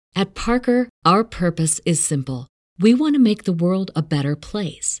At Parker, our purpose is simple. We want to make the world a better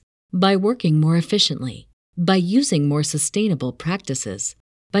place by working more efficiently, by using more sustainable practices,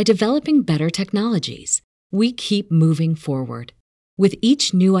 by developing better technologies. We keep moving forward. With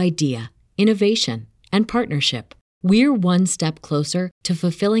each new idea, innovation, and partnership, we're one step closer to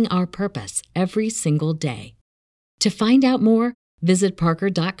fulfilling our purpose every single day. To find out more, visit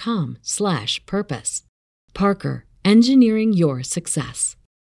parker.com/purpose. Parker, engineering your success.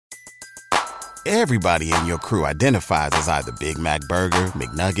 Everybody in your crew identifies as either Big Mac Burger,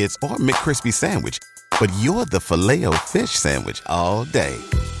 McNuggets, or McCrispy Sandwich. But you're the Filet-O-Fish Sandwich all day.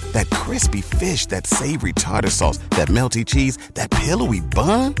 That crispy fish, that savory tartar sauce, that melty cheese, that pillowy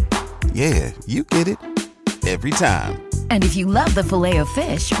bun. Yeah, you get it. Every time. And if you love the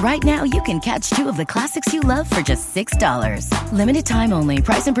Filet-O-Fish, right now you can catch 2 of the classics you love for just $6. Limited time only.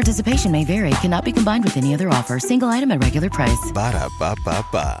 Price and participation may vary. Cannot be combined with any other offer. Single item at regular price.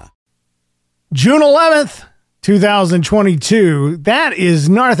 Ba-da-ba-ba-ba. June 11th, 2022. That is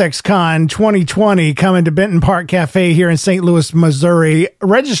NarthexCon 2020 coming to Benton Park Cafe here in St. Louis, Missouri.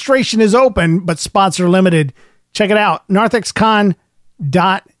 Registration is open, but spots are limited. Check it out, narthexcon.com.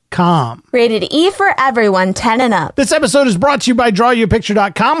 Rated E for everyone, 10 and up. This episode is brought to you by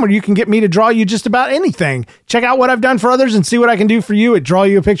drawyouapicture.com, where you can get me to draw you just about anything. Check out what I've done for others and see what I can do for you at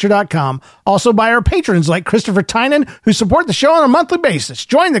drawyouapicture.com. Also by our patrons like Christopher Tynan, who support the show on a monthly basis.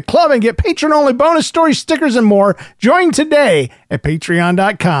 Join the club and get patron-only bonus stories, stickers, and more. Join today at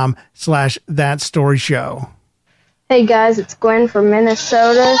patreon.com/thatstoryshow. Hey guys, it's Gwen from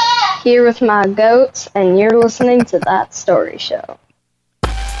Minnesota, here with my goats, and you're listening to That Story Show.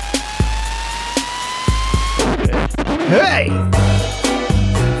 Hey!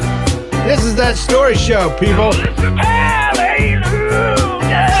 This is That Story Show, people. Hallelujah!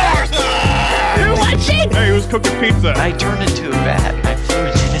 You're watching? Hey, who's cooking pizza? I turned into a bat. I flew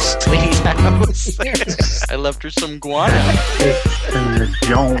into this lady's house. I left her some guano.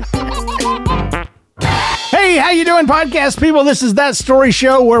 Hey, how you doing, podcast people? This is That Story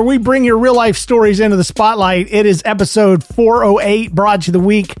Show, where we bring your real-life stories into the spotlight. It is episode 408, brought to you the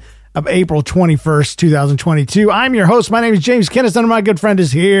week of April 21st, 2022. I'm your host. My name is James Kennis, and my good friend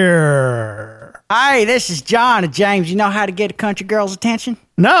is here. Hi, this is John. And James, you know how to get a country girl's attention?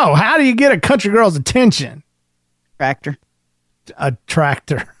 No, how do you get a country girl's attention? Tractor. A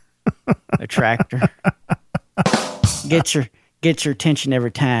tractor. A tractor. Get your attention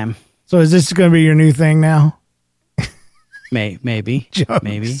every time. So is this going to be your new thing now? Maybe. Jokes.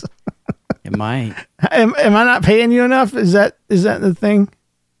 Maybe. It might. Am I not paying you enough? Is that the thing?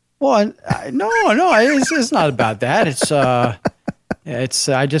 Well, no, it's not about that. I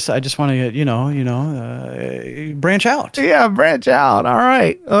just want to, branch out. Yeah, branch out. All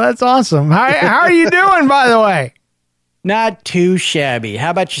right. Well, that's awesome. How are you doing, by the way? Not too shabby. How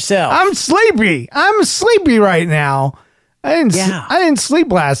about yourself? I'm sleepy. I'm sleepy right now. I didn't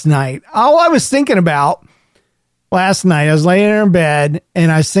sleep last night. All I was thinking about last night, I was laying there in bed,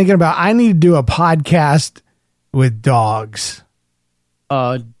 and I was thinking about I need to do a podcast with dogs.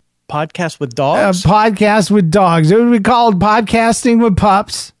 Podcast with dogs? A podcast with dogs. It would be called Podcasting with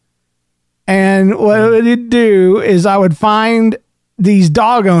Pups. And what it would do is I would find these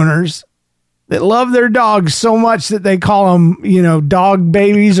dog owners that love their dogs so much that they call them, dog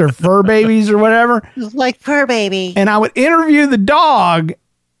babies or fur babies or whatever. Like fur baby. And I would interview the dog,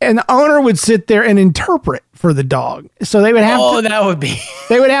 and the owner would sit there and interpret for the dog. So they would have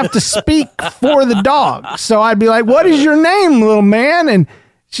they would have to speak for the dog. So I'd be like, "What is your name, little man?" And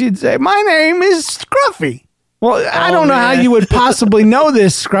she'd say, "My name is Scruffy." Well, I don't know how you would possibly know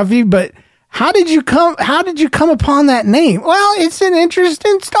this, Scruffy, but how did you come upon that name? Well, it's an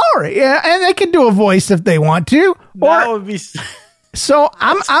interesting story. Yeah, and they could do a voice if they want to. That would be So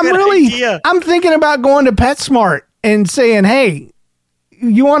I'm thinking about going to PetSmart and saying, "Hey,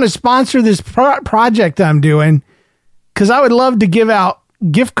 you want to sponsor this project I'm doing? Because I would love to give out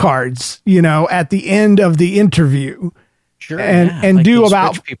gift cards, at the end of the interview." Sure, and like do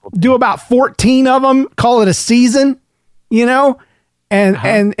about 14 of them, call it a season,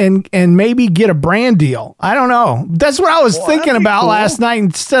 and maybe get a brand deal. I don't know. That's what I was thinking about last night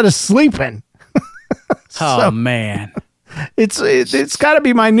instead of sleeping. Man, it's got to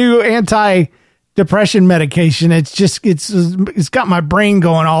be my new anti-depression medication. It's got my brain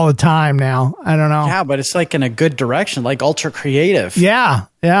going all the time now. I don't know. Yeah, but it's like in a good direction, like ultra creative. Yeah.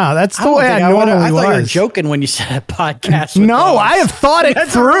 That's the way I normally was. I thought you were joking when you said a podcast. No, I have thought it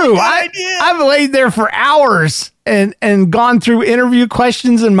through. I've laid there for hours and gone through interview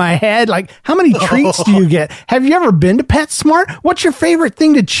questions in my head. Like, how many treats do you get? Have you ever been to PetSmart? What's your favorite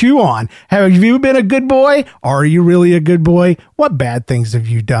thing to chew on? Have you been a good boy? Are you really a good boy? What bad things have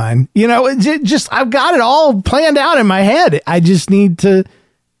you done? You know, I've got it all planned out in my head. I just need to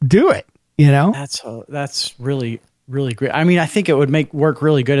do it, you know? That's really great. I mean, I think it would work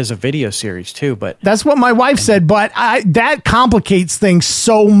really good as a video series too, but that's what my wife said. But that complicates things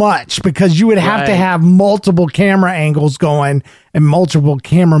so much because you would have to have multiple camera angles going and multiple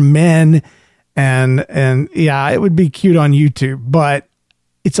cameramen, and yeah, it would be cute on YouTube, but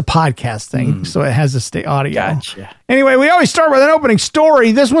it's a podcast thing, so it has to stay audio. Gotcha. Anyway, we always start with an opening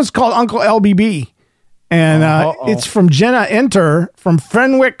story. This one's called Uncle LBB, and it's from Jenna Enter from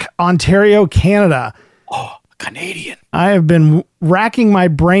Fenwick, Ontario, Canada. Oh. Canadian. I have been racking my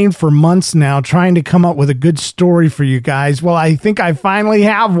brain for months now trying to come up with a good story for you guys. Well, I think I finally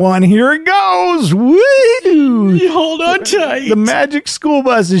have one. Here it goes. Woo! Hold on tight. The magic school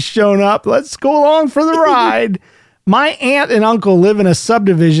bus has shown up. Let's go along for the ride. My aunt and uncle live in a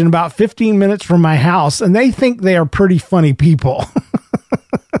subdivision about 15 minutes from my house, and they think they are pretty funny people.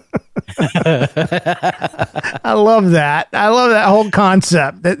 I love that. I love that whole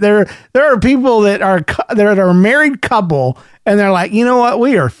concept that there are people that are a married couple and they're like, you know what?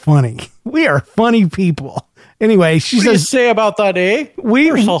 We are funny. We are funny people. Anyway, she says, what do you say about that, eh?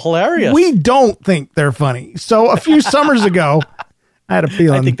 We're so hilarious. We don't think they're funny. So a few summers ago, I had a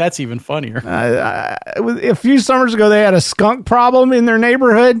feeling. I think that's even funnier. A few summers ago, they had a skunk problem in their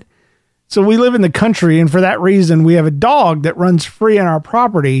neighborhood. So we live in the country, and for that reason, we have a dog that runs free on our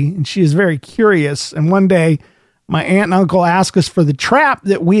property, and she is very curious. And one day, my aunt and uncle asked us for the trap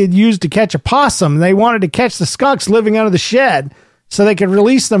that we had used to catch a possum. They wanted to catch the skunks living under the shed so they could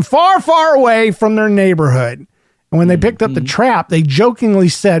release them far, far away from their neighborhood. And when they picked up the trap, they jokingly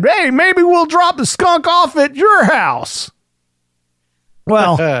said, hey, maybe we'll drop the skunk off at your house.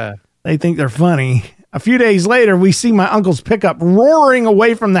 Well, they think they're funny. A few days later, we see my uncle's pickup roaring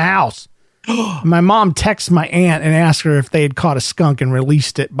away from the house. My mom texts my aunt and asked her if they had caught a skunk and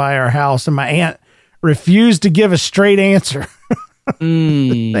released it by our house. And my aunt refused to give a straight answer.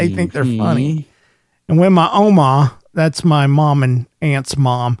 They think they're funny. And when my Oma, that's my mom and aunt's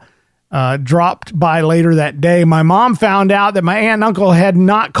mom, dropped by later that day, my mom found out that my aunt and uncle had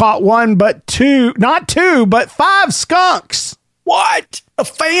not caught one, but not two, but 5 skunks. What? A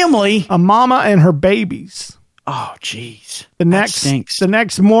family? A mama and her babies. Oh, geez. The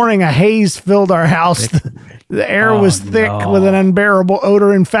next morning, a haze filled our house. The air was thick with an unbearable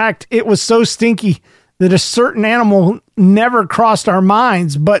odor. In fact, it was so stinky that a certain animal never crossed our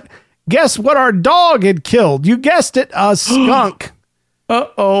minds. But guess what our dog had killed? You guessed it, a skunk.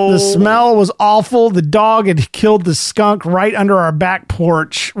 Uh-oh. The smell was awful. The dog had killed the skunk right under our back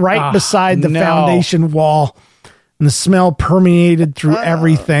porch, right beside the foundation wall. And the smell permeated through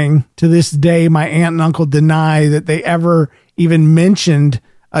everything. To this day, my aunt and uncle deny that they ever even mentioned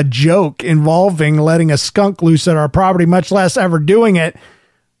a joke involving letting a skunk loose at our property, much less ever doing it.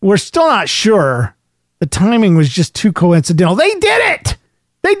 We're still not sure. The timing was just too coincidental. They did it!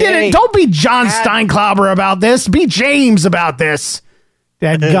 They did it! Don't be John Steinklauber about this. Be James about this.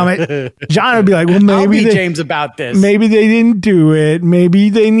 Dadgummit. John would be like, well, maybe James about this. Maybe they didn't do it.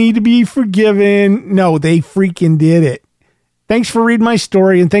 Maybe they need to be forgiven. No, they freaking did it. Thanks for reading my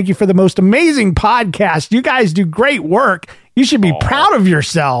story, and thank you for the most amazing podcast. You guys do great work. You should be proud of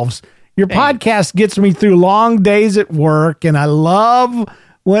yourselves. Your podcast gets me through long days at work, and I love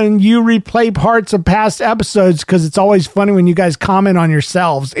when you replay parts of past episodes because it's always funny when you guys comment on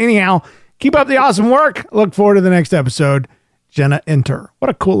yourselves. Anyhow, keep up the awesome work. Look forward to the next episode. Jenna Enter. What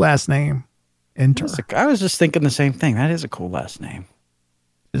a cool last name. Enter. I was just thinking the same thing. That is a cool last name.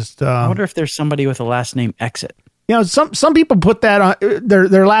 I wonder if there's somebody with a last name Exit. You know, some people put that on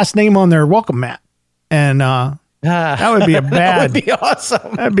their last name on their welcome mat. And that would be a bad. That would be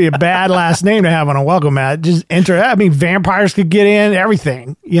awesome. That'd be a bad last name to have on a welcome mat. Just enter. I mean, vampires could get in,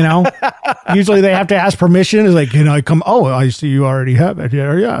 everything, you know. Usually they have to ask permission. It's like, can I come? Oh, I see you already have it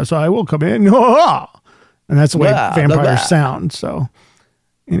here. Yeah, so I will come in. And that's the way vampires sound. So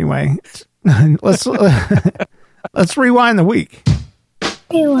anyway, let's rewind the week.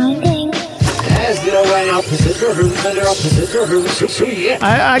 Rewinding.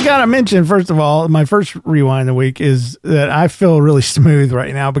 I gotta mention, first of all, my first rewind of the week is that I feel really smooth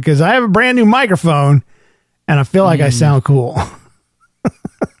right now because I have a brand new microphone and I feel like I sound cool.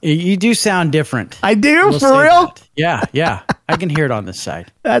 You do sound different. I do, for real? That. Yeah. I can hear it on this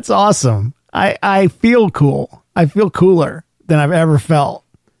side. That's awesome. I feel cool. I feel cooler than I've ever felt.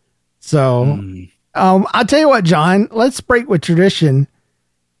 So I'll tell you what, John, let's break with tradition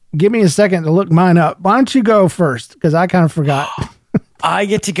Give me a second to look mine up. Why don't you go first? Because I kind of forgot. I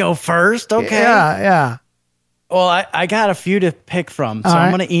get to go first? Okay. Yeah. Well, I got a few to pick from, so All right.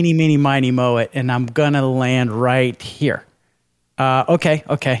 I'm going to eeny, meeny, miny, moe it, and I'm going to land right here.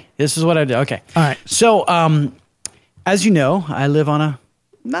 Okay. This is what I do. Okay. All right. So, as you know, I live on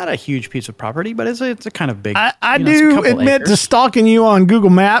not a huge piece of property, but it's a kind of big. I do admit to stalking you on Google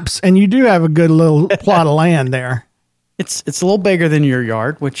Maps, and you do have a good little plot of land there. It's a little bigger than your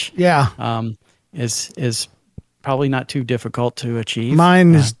yard, which is probably not too difficult to achieve.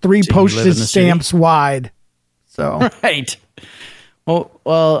 Mine is 3 postage stamps wide. So right.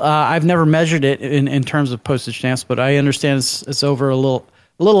 Well, I've never measured it in terms of postage stamps, but I understand it's over a little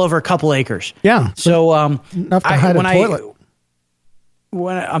over a couple acres. Yeah. So enough to hide a toilet.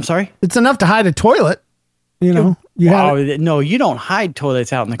 I'm sorry? It's enough to hide a toilet. You know. No, you don't hide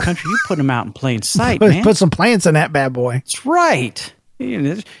toilets out in the country. You put them out in plain sight, man. Put some plants in that bad boy. That's right.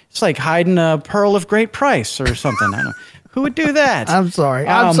 It's like hiding a pearl of great price or something. I don't know. Who would do that? I'm sorry.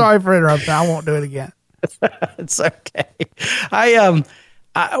 I'm sorry for interrupting. I won't do it again. It's okay.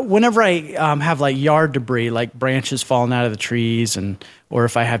 Whenever I have like yard debris, like branches falling out of the trees, or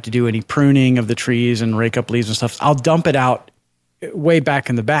if I have to do any pruning of the trees and rake up leaves and stuff, I'll dump it out way back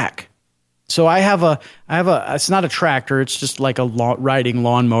in the back. So I have a. It's not a tractor. It's just like a riding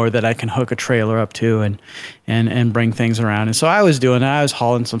lawnmower that I can hook a trailer up to and bring things around. And so I was doing that. I was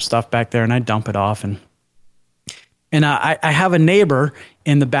hauling some stuff back there, and I dump it off. And I have a neighbor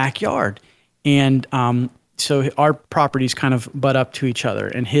in the backyard. And so our properties kind of butt up to each other.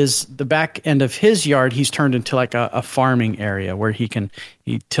 And the back end of his yard, he's turned into like a farming area where he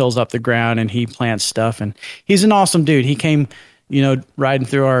tills up the ground and he plants stuff. And he's an awesome dude. He came, riding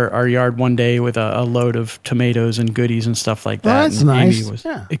through our yard one day with a load of tomatoes and goodies and stuff like that. Oh, that's and nice. Amy was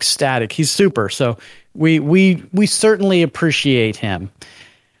ecstatic. He's super. So we certainly appreciate him.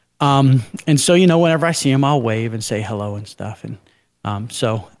 And so, whenever I see him, I'll wave and say hello and stuff. And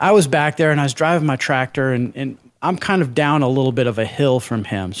so I was back there and I was driving my tractor and I'm kind of down a little bit of a hill from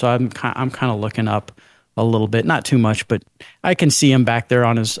him. So I'm kind of looking up a little bit, not too much, but I can see him back there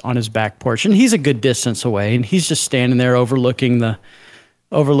on his back porch, and he's a good distance away, and he's just standing there overlooking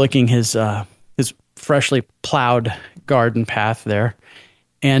his freshly plowed garden path there.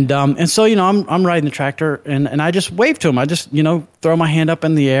 And so, I'm riding the tractor and I just wave to him. I just, throw my hand up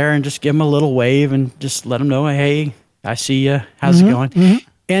in the air and just give him a little wave and just let him know, hey, I see you. How's it going?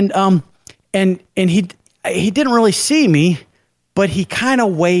 Mm-hmm. And he didn't really see me, but he kind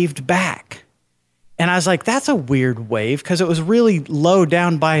of waved back. And I was like, that's a weird wave, because it was really low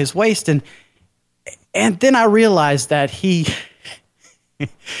down by his waist. And then I realized that he,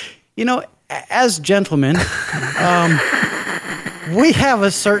 as gentlemen, we have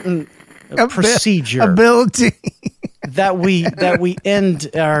a certain procedure ability that we end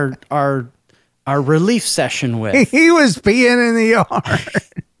our relief session with. He was peeing in the yard.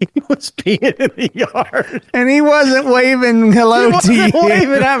 He was peeing in the yard. And he wasn't waving hello to you. He wasn't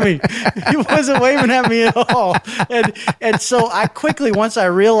waving at me. He wasn't waving at me at all. And so I quickly, once I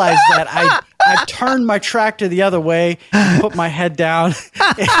realized that, I turned my tractor the other way, put my head down,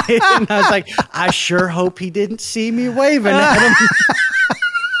 and I was like, I sure hope he didn't see me waving at him.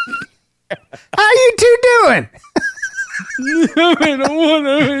 How you two doing? How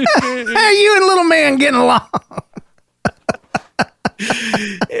you and little man getting along?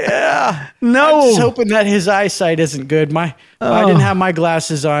 Yeah. No. I'm just hoping that his eyesight isn't good. I didn't have my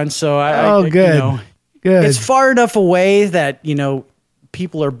glasses on, so good. Good. It's far enough away that,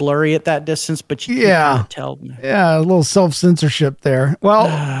 people are blurry at that distance, but you can't tell. Yeah, a little self-censorship there. Well,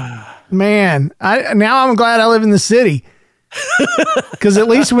 man, now I'm glad I live in the city. Because at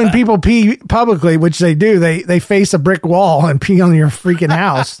least when people pee publicly, which they do, they face a brick wall and pee on your freaking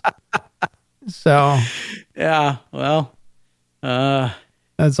house. So, yeah, well,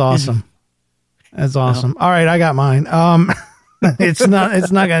 that's awesome. That's awesome. All right, I got mine. It's not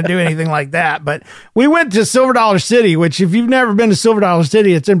going to do anything like that. But we went to Silver Dollar City, which if you've never been to Silver Dollar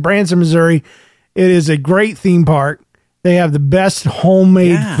City, it's in Branson, Missouri. It is a great theme park. They have the best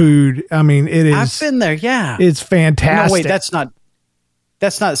homemade food. I mean, it is. I've been there. Yeah, it's fantastic. No, wait, that's not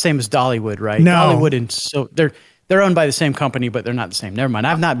the same as Dollywood, right? No, Dollywood and they're owned by the same company, but they're not the same. Never mind.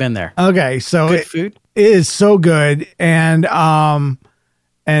 I've not been there. Okay, so good food. It is so good, and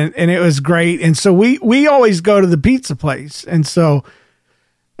it was great. And so we always go to the pizza place, and so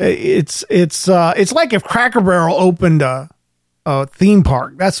it's like if Cracker Barrel opened a theme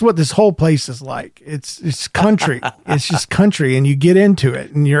park. That's what this whole place is like. It's country. It's just country, and you get into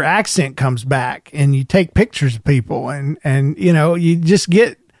it, and your accent comes back, and you take pictures of people, and you just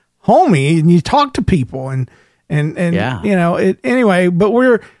get homey, and you talk to people, and anyway. But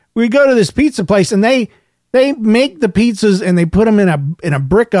we go to this pizza place, and they make the pizzas, and they put them in a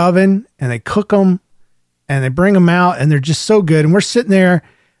brick oven, and they cook them, and they bring them out, and they're just so good. And we're sitting there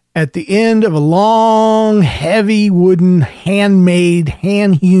at the end of a long, heavy wooden, handmade,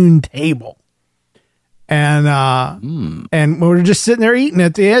 hand-hewn table. And we're just sitting there eating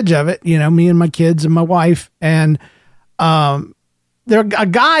at the edge of it, me and my kids and my wife. And there a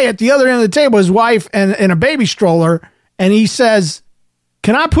guy at the other end of the table, his wife and a baby stroller, and he says,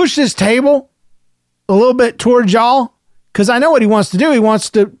 "Can I push this table a little bit towards y'all?" Because I know what he wants to do. He wants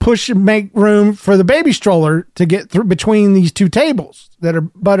to push and make room for the baby stroller to get through between these two tables that are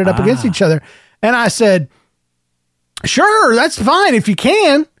butted up against each other. And I said, "Sure, that's fine if you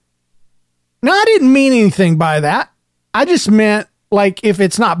can." No, I didn't mean anything by that. I just meant like if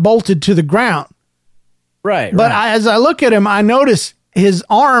it's not bolted to the ground. Right. But as I look at him, I notice his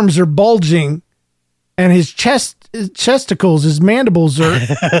arms are bulging and his chesticles, his mandibles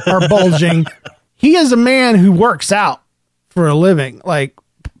are bulging. He is a man who works out for a living, like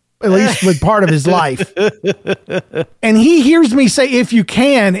at least with part of his life. And he hears me say, "If you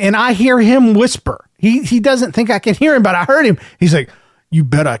can," and I hear him whisper. He doesn't think I can hear him, but I heard him. He's like, "You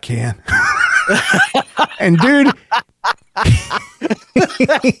bet I can." And dude,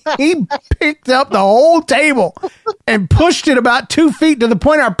 he picked up the whole table and pushed it about 2 feet to the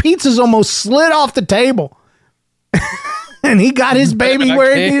point our pizzas almost slid off the table. And he got his baby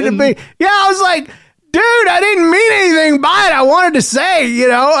where it needed to be. Yeah, I was like, dude, I didn't mean anything by it. I wanted to say,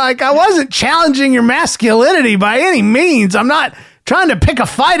 like I wasn't challenging your masculinity by any means. I'm not trying to pick a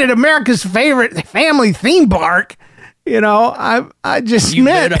fight at America's favorite family theme park. I just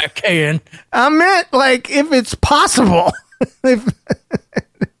meant bet I can. I meant like if it's possible.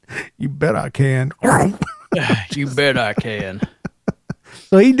 You bet I can. You bet I can.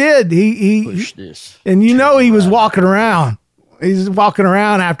 So he did. He push this. And he was walking around. He's walking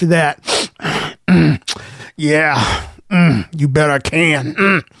around after that. Yeah. You bet I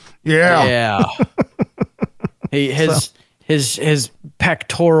can. Yeah. Yeah. His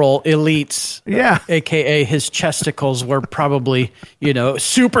pectoral elites, aka his chesticles, were probably,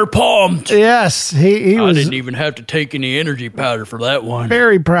 super pumped. Yes, he was. I didn't even have to take any energy powder for that one.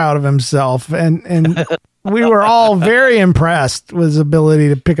 Very proud of himself, and we were all very impressed with his ability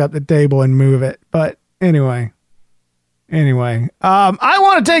to pick up the table and move it. But anyway, I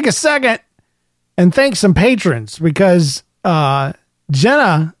want to take a second and thank some patrons because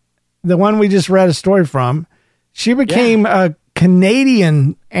Jenna, the one we just read a story from, she became a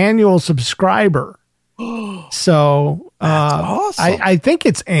Canadian annual subscriber. So awesome. I think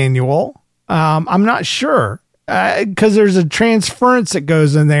it's annual. I'm not sure because there's a transference that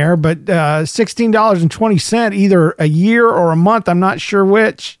goes in there, but $16.20 either a year or a month. I'm not sure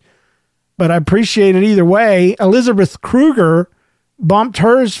which, but I appreciate it either way. Elizabeth Kruger bumped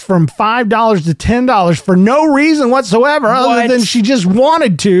hers from $5 to $10 for no reason whatsoever other than she just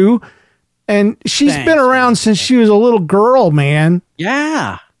wanted to. And she's been around since she was a little girl, man.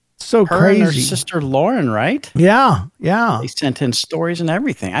 Yeah. So her crazy. And her sister Lauren, right? Yeah. They sent in stories and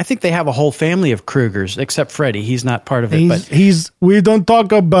everything. I think they have a whole family of Krugers, except Freddie. He's not part of it. We don't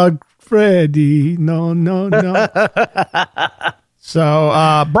talk about Freddie. No.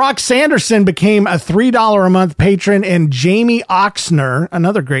 So Brock Sanderson became a $3 a month patron, and Jamie Oxner,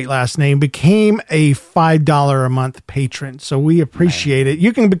 another great last name, became a $5 a month patron. So we appreciate it.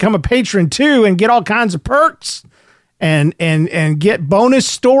 You can become a patron too and get all kinds of perks and get bonus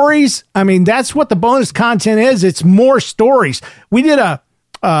stories. I mean, that's what the bonus content is. It's more stories. We did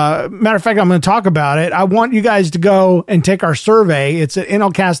matter of fact, I'm going to talk about it. I want you guys to go and take our survey. It's at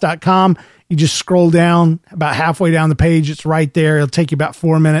nlcast.com. You just scroll down about halfway down the page. It's right there. It'll take you about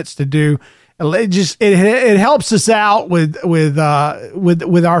 4 minutes to do. It helps us out with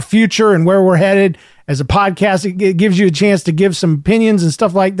our future and where we're headed as a podcast. It gives you a chance to give some opinions and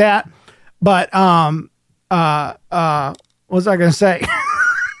stuff like that. But what was I going to say?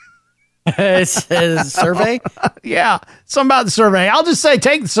 It says survey. Yeah, something about the survey. I'll just say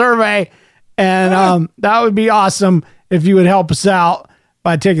take the survey, and that would be awesome if you would help us out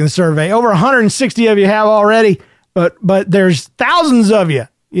by taking the survey. Over 160 of you have already, but there's thousands of you,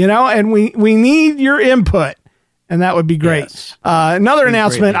 and we need your input, and that would be great. Yes. Another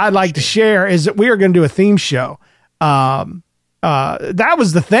announcement I'd like to share is that we are going to do a theme show. That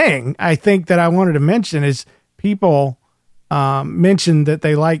was the thing I think that I wanted to mention is people mentioned that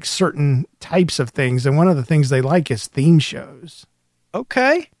they like certain types of things, and one of the things they like is theme shows.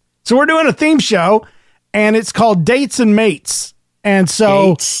 Okay. So we're doing a theme show, and it's called Dates and Mates. And so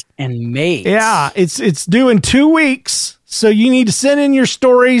Dates and Mates. Yeah, it's due in 2 weeks. So you need to send in your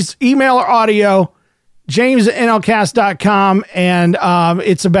stories, email or audio, James at NLCast.com, and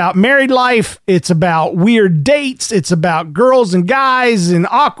it's about married life. It's about weird dates. It's about girls and guys and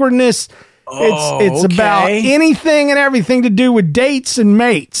awkwardness. It's about anything and everything to do with dates and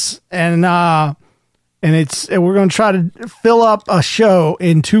mates. And we're going to try to fill up a show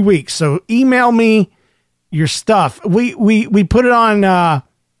in 2 weeks. So email me your stuff. We put it on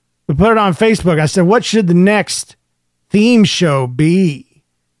Facebook. I said, what should the next theme show be?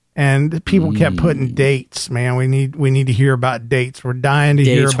 And people kept putting dates, man. We need to hear about dates. We're dying to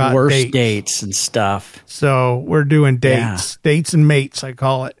hear about worst dates and stuff. So we're doing dates, dates and mates, I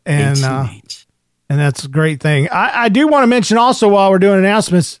call it. And that's a great thing. I do want to mention also, while we're doing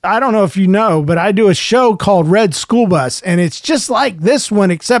announcements, I don't know if you know, but I do a show called Red School Bus, and it's just like this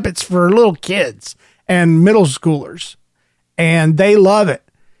one, except it's for little kids and middle schoolers, and they love it.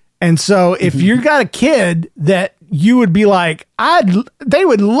 And so if you got a kid that you would be like, they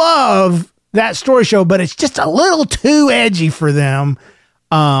would love that story show, but it's just a little too edgy for them.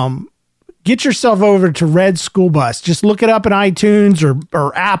 Get yourself over to Red School Bus. Just look it up in iTunes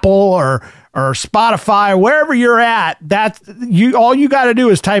or Apple or Spotify, wherever you're at. All you got to do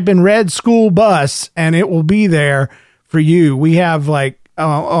is type in Red School Bus and it will be there for you. We have like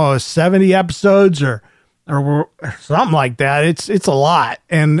 70 episodes or something like that. It's a lot.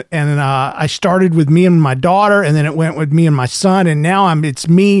 And I started with me and my daughter, and then it went with me and my son. And now it's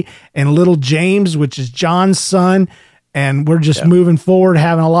me and little James, which is John's son. And we're just moving forward,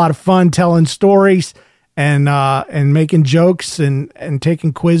 having a lot of fun, telling stories and making jokes and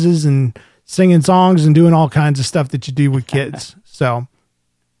taking quizzes and singing songs and doing all kinds of stuff that you do with kids. So,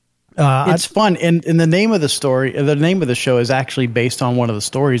 it's fun. And the name of the the show is actually based on one of the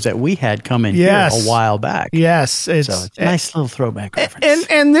stories that we had come in here a while back. Yes. It's a nice little throwback reference.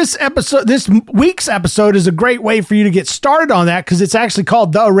 And this week's episode is a great way for you to get started on that, because it's actually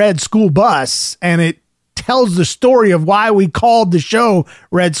called The Red School Bus, and it tells the story of why we called the show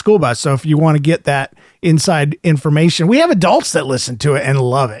Red School Bus. So if you want to get that inside information, we have adults that listen to it and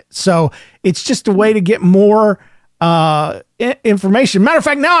love it. So it's just a way to get more information. Matter of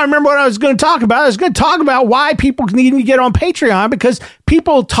fact, now I remember what I was going to talk about. I was going to talk about why people need to get on Patreon, because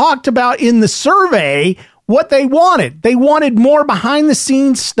people talked about in the survey what they wanted. They wanted more behind the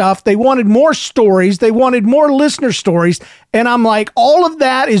scenes stuff. They wanted more stories. They wanted more listener stories. And I'm like, all of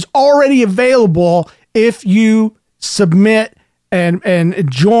that is already available if you submit and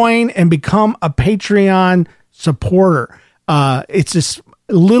join and become a Patreon supporter. It's as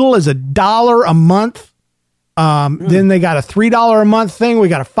little as $1 a month. Then they got a $3 a month thing. We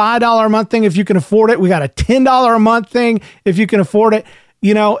got a $5 a month thing if you can afford it. We got a $10 a month thing if you can afford it.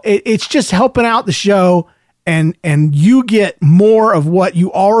 You know, it's just helping out the show, and you get more of what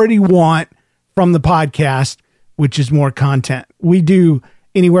you already want from the podcast, which is more content. We do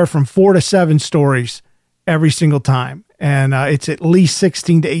anywhere from 4 to 7 stories every single time. And it's at least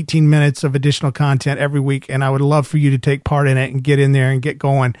 16 to 18 minutes of additional content every week. And I would love for you to take part in it and get in there and get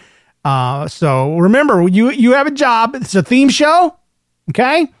going. So remember, you have a job. It's a theme show.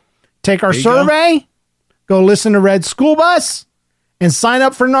 Okay. Take our survey, go listen to Red School Bus, and sign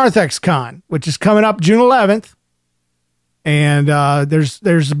up for NarthexCon, which is coming up June 11th. And,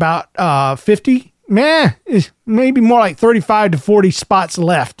 there's about, 50, maybe more like 35 to 40 spots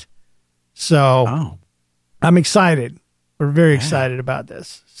left. So I'm excited. We're very excited about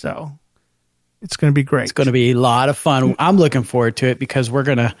this. So it's going to be great. It's going to be a lot of fun. I'm looking forward to it, because we're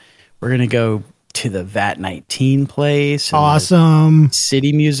going to go to the VAT-19 place. Awesome.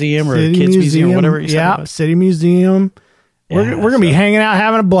 City Museum or Kids Museum, whatever you said. City Museum. We're going to be hanging out,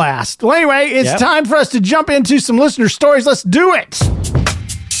 having a blast. Well, anyway, it's time for us to jump into some listener stories. Let's do it.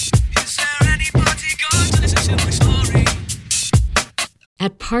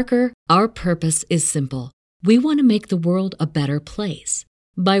 At Parker, our purpose is simple. We want to make the world a better place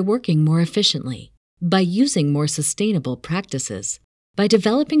by working more efficiently, by using more sustainable practices, by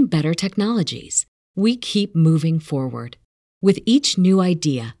developing better technologies. We keep moving forward. With each new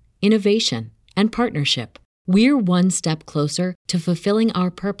idea, innovation, and partnership, we're one step closer to fulfilling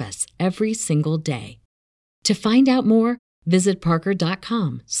our purpose every single day. To find out more, visit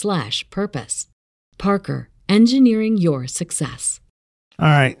parker.com/purpose. Parker, engineering your success. All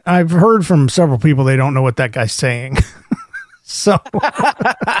right. I've heard from several people they don't know what that guy's saying. So.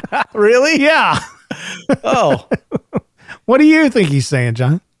 Really? Yeah. Oh. What do you think he's saying,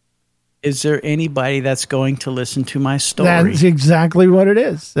 John? Is there anybody that's going to listen to my story? That's exactly what it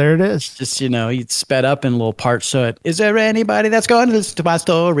is. There it is. Just, you'd sped up in little parts. So is there anybody that's going to listen to my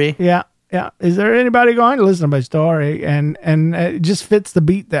story? Yeah. Yeah. Is there anybody going to listen to my story? And it just fits the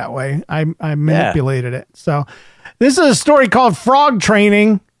beat that way. I manipulated it. So this is a story called Frog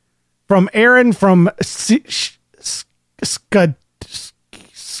Training from Aaron from Skiatook.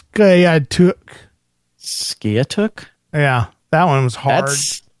 Skiatook? Yeah, that one was hard.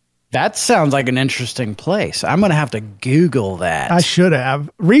 That sounds like an interesting place. I'm going to have to Google that. I should have.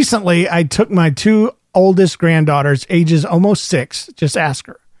 Recently, I took my 2 oldest granddaughters, ages almost 6, just ask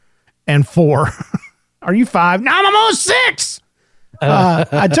her, and 4. Are you 5? No, I'm almost 6.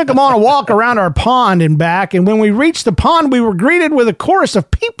 I took them on a walk around our pond and back, and when we reached the pond, we were greeted with a chorus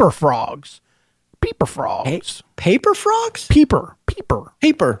of peeper frogs. Peeper frogs. Paper frogs? Peeper frogs.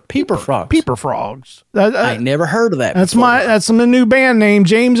 Peeper frogs. I never heard of that. That's the new band name,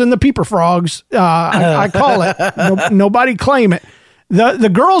 James and the Peeper Frogs. I call it. Nobody claim it. The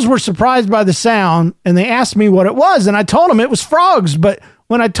girls were surprised by the sound, and they asked me what it was, and I told them it was frogs. But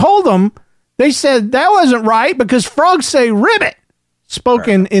when I told them, they said that wasn't right because frogs say ribbit,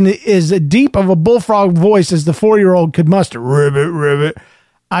 spoken in as deep of a bullfrog voice as the 4-year-old could muster. Ribbit, ribbit.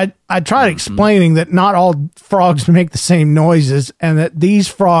 I tried explaining that not all frogs make the same noises, and that these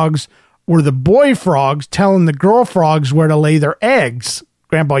frogs were the boy frogs telling the girl frogs where to lay their eggs.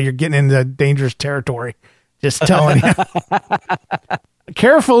 Grandpa, you're getting into dangerous territory. Just telling you.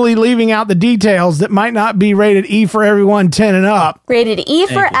 Carefully leaving out the details that might not be rated E for everyone 10 and up. Rated E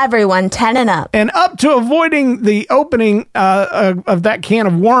for everyone 10 and up. And up to avoiding the opening of that can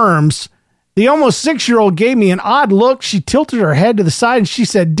of worms, the almost 6-year-old gave me an odd look. She tilted her head to the side and she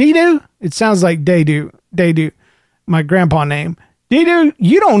said, Dee-doo? It sounds like Day-doo. Day-doo, my grandpa name. Dee-doo,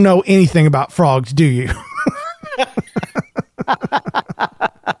 you don't know anything about frogs, do you?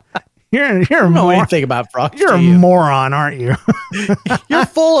 You're a know anything about frogs. You're a moron, aren't you? You're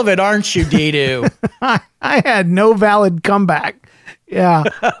full of it, aren't you, Dee-doo? I had no valid comeback. Yeah.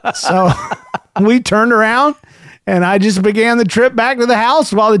 So we turned around and I just began the trip back to the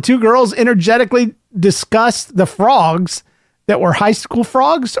house while the 2 girls energetically discussed the frogs that were high school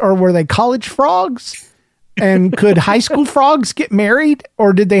frogs, or were they college frogs? And could high school frogs get married,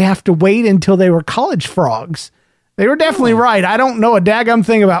 or did they have to wait until they were college frogs? They were definitely right. I don't know a daggum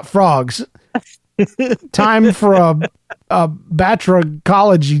thing about frogs. Time for a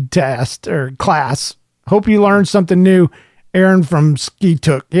bachelorology test or class. Hope you learned something new, Aaron from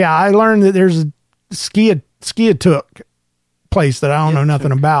Skiatook. Yeah, I learned that there's a Skiatook place that I don't know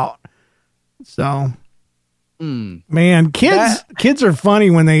nothing about. So, man, kids are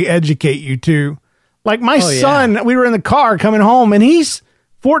funny when they educate you too. Like my son, we were in the car coming home, and he's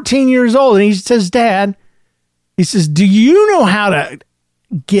 14 years old, and he says, Dad, he says, do you know how to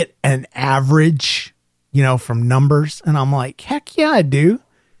get an average, from numbers? And I'm like, heck yeah, I do.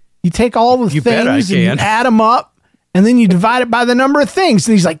 You take all the things and you add them up, and then you divide it by the number of things.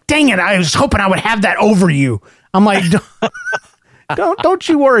 And he's like, dang it, I was hoping I would have that over you. I'm like, don't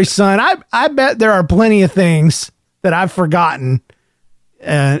you worry, son. I bet there are plenty of things that I've forgotten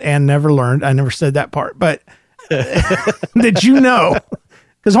and never learned. I never said that part, but that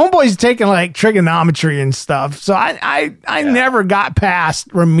because homeboy's taking like trigonometry and stuff. So I never got past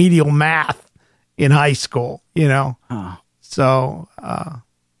remedial math in high school, So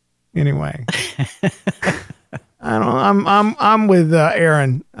anyway, I'm with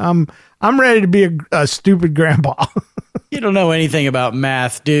Aaron. I'm ready to be a stupid grandpa. You don't know anything about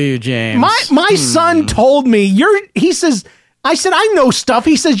math, do you, James? My son told me I said, I know stuff.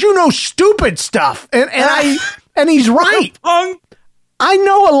 He says, you know stupid stuff. And he's right. I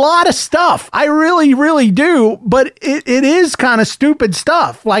know a lot of stuff. I really, really do. But it is kind of stupid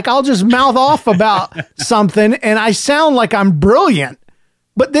stuff. Like I'll just mouth off about something and I sound like I'm brilliant.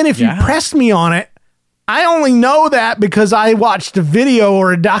 But then if you press me on it, I only know that because I watched a video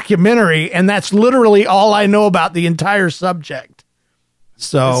or a documentary, and that's literally all I know about the entire subject.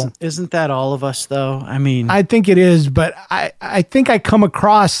 So isn't that all of us though? I mean, I think it is, but I think I come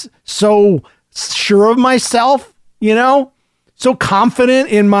across so sure of myself, so confident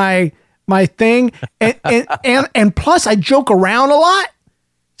in my thing. And plus I joke around a lot.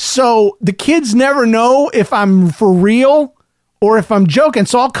 So the kids never know if I'm for real or if I'm joking.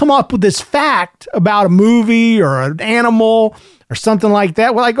 So I'll come up with this fact about a movie or an animal or something like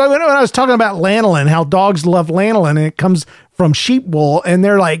that. Well, like when I was talking about lanolin, how dogs love lanolin, and it comes from sheep wool, and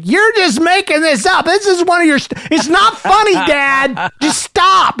they're like, you're just making this up. This is one of your, it's not funny, Dad. Just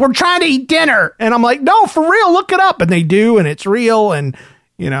stop. We're trying to eat dinner. And I'm like, no, for real, look it up. And they do, and it's real. And,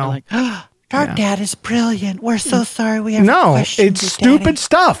 like, our dad is brilliant. We're so sorry we have questions. It's stupid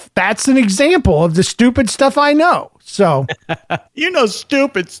stuff. That's an example of the stupid stuff I know. So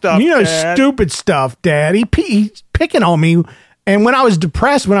stupid stuff. Dad. Stupid stuff, Dad. He's picking on me. And when I was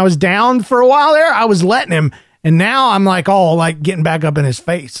depressed, when I was down for a while there, I was letting him. And now I'm like, all like getting back up in his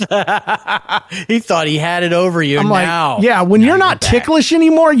face. He thought he had it over you. I'm now. like, yeah, when you're not ticklish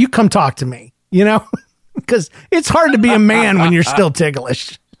anymore, you come talk to me, because it's hard to be a man when you're still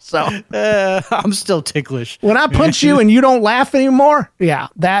ticklish. So I'm still ticklish. When I punch you and you don't laugh anymore, yeah,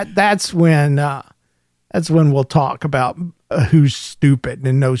 that's when we'll talk about who's stupid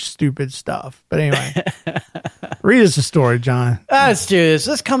and knows stupid stuff. But anyway, read us a story, John. Let's do this.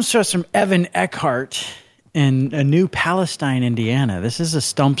 This comes to us from Evan Eckhart in New Palestine, Indiana. This is a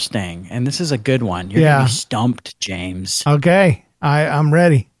stump sting, and this is a good one. You're going to be stumped, James. Okay, I'm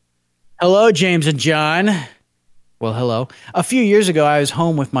ready. Hello, James and John. Well, hello. A few years ago, I was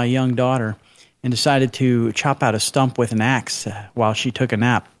home with my young daughter and decided to chop out a stump with an axe while she took a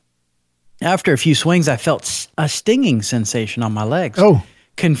nap. After a few swings, I felt a stinging sensation on my legs. Oh.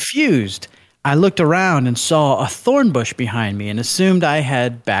 Confused, I looked around and saw a thorn bush behind me and assumed I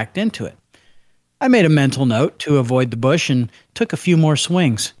had backed into it. I made a mental note to avoid the bush and took a few more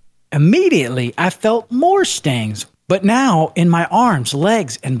swings. Immediately, I felt more stings, but now in my arms,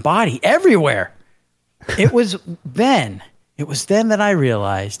 legs, and body everywhere. It was then that I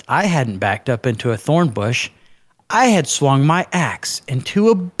realized I hadn't backed up into a thorn bush. I had swung my axe into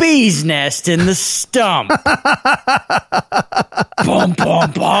a bee's nest in the stump. Boom,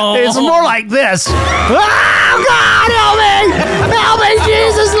 boom, boom. It's more like this. Oh, God, help me! Help me,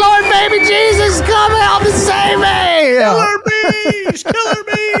 Jesus, Lord, baby Jesus, come help and save me! Killer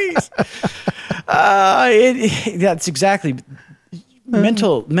bees! That's exactly...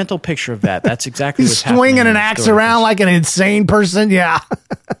 Mental picture of that. That's exactly what's happening. Swinging an axe around like an insane person. Yeah.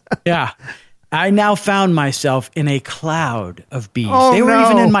 Yeah. I now found myself in a cloud of bees. They were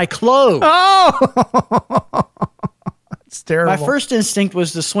even in my clothes. Oh, it's terrible. My first instinct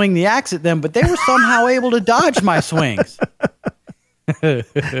was to swing the axe at them, but they were somehow able to dodge my swings. In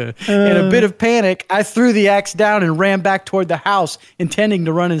a bit of panic, I threw the axe down and ran back toward the house, intending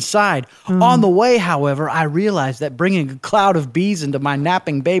to run inside. On the way, however, I realized that bringing a cloud of bees into my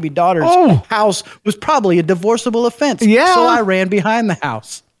napping baby daughter's house was probably a divorceable offense. Yeah. So I ran behind the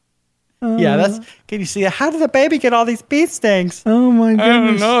house. Can you see how did the baby get all these bee stings? Oh my goodness. I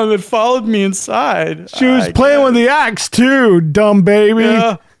don't know. They followed me inside. She was playing with the axe too, dumb baby.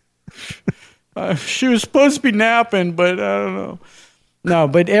 Yeah. She was supposed to be napping, but I don't know. No,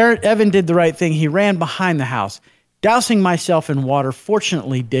 but Evan did the right thing. He ran behind the house. Dousing myself in water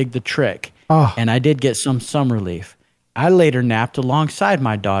fortunately did the trick, and I did get some relief. I later napped alongside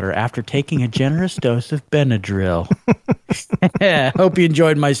my daughter after taking a generous dose of Benadryl. Hope you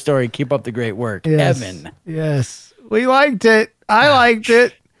enjoyed my story. Keep up the great work. Yes. Evan. Yes. We liked it. I liked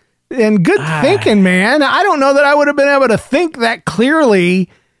it. And good thinking, man. I don't know that I would have been able to think that clearly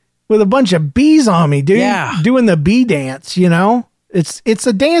with a bunch of bees on me, dude. Yeah. Doing the bee dance, It's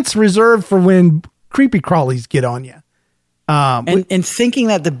a dance reserved for when creepy crawlies get on you. And thinking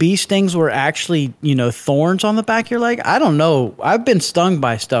that the bee stings were actually, thorns on the back of your leg. I don't know. I've been stung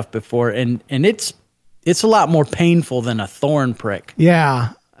by stuff before, and it's a lot more painful than a thorn prick. Yeah.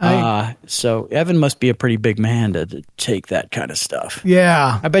 So Evan must be a pretty big man to take that kind of stuff.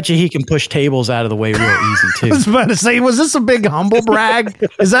 Yeah. I bet you he can push tables out of the way real easy too. I was about to say, was this a big humble brag?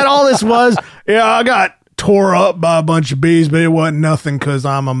 Is that all this was? Yeah, I got tore up by a bunch of bees, but it wasn't nothing because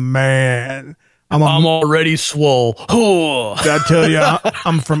I'm a man. I'm already swole. Did I tell you,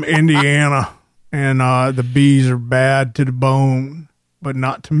 I'm from Indiana, and the bees are bad to the bone, but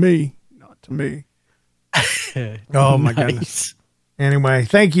not to me. Not to me. Oh, my goodness. Anyway,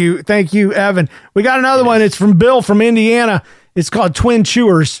 thank you, Evan. We got another one. It's from Bill from Indiana. It's called Twin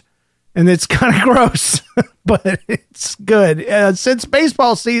Chewers, and it's kind of gross, but it's good. Since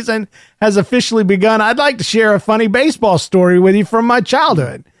baseball season has officially begun, I'd like to share a funny baseball story with you from my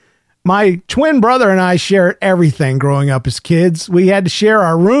childhood. My twin brother and I shared everything growing up as kids. We had to share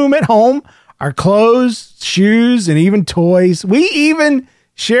our room at home, our clothes, shoes, and even toys. We even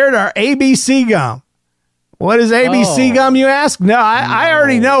shared our ABC gum. What is ABC gum, you ask? No, I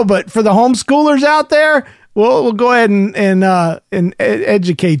already know, but for the homeschoolers out there, we'll go ahead and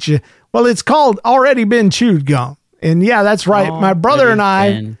educate you. Well, it's called Already Been Chewed gum. And yeah, that's right. My brother and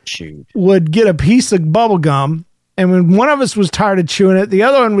I would get a piece of bubble gum, and when one of us was tired of chewing it, the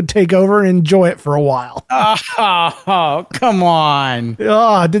other one would take over and enjoy it for a while. Oh, come on.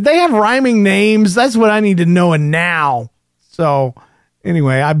 Oh, did they have rhyming names? That's what I need to know now. So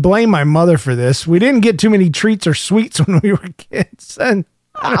anyway, I blame my mother for this. We didn't get too many treats or sweets when we were kids. And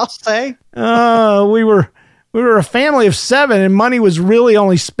I'll say. We were a family of 7, and money was really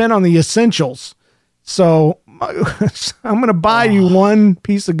only spent on the essentials. So I'm going to buy you one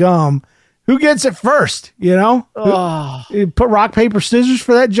piece of gum. Who gets it first? You put rock, paper, scissors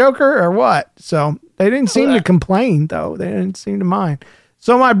for that joker or what? So They didn't seem to complain, though. They didn't seem to mind.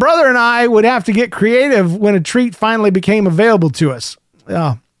 So my brother and I would have to get creative when a treat finally became available to us.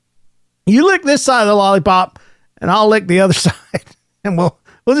 You lick this side of the lollipop, and I'll lick the other side, and we'll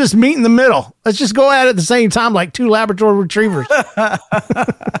just meet in the middle. Let's just go at it at the same time like two Labrador retrievers.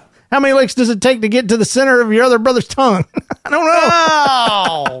 How many licks does it take to get to the center of your other brother's tongue? I don't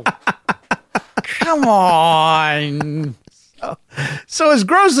know. Oh, come on. So as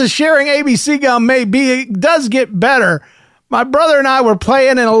gross as sharing ABC gum may be, it does get better. My brother and I were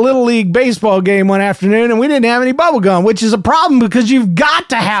playing in a Little League baseball game one afternoon, and we didn't have any bubble gum, which is a problem because you've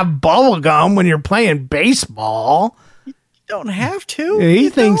got to have bubble gum when you're playing baseball. You don't have to. He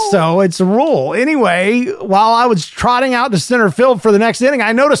thinks so. It's a rule. Anyway, while I was trotting out to center field for the next inning,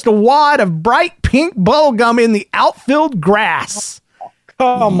 I noticed a wad of bright pink bubble gum in the outfield grass.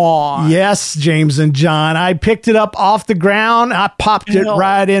 Come on. Yes, James and John. I picked it up off the ground. I popped it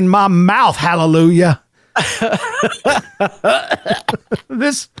right in my mouth. Hallelujah.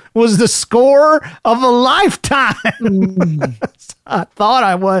 This was the score of a lifetime. I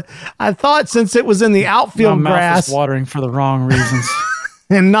thought since it was in the outfield my grass, mouth is watering for the wrong reasons,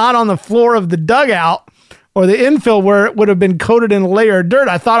 and not on the floor of the dugout or the infield where it would have been coated in a layer of dirt,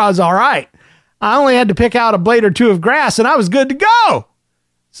 I thought I was all right. I only had to pick out a blade or two of grass, and I was good to go.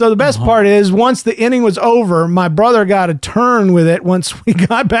 So the best part is, once the inning was over, my brother got a turn with it once we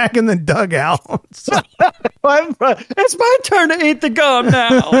got back in the dugout. So, it's my turn to eat the gum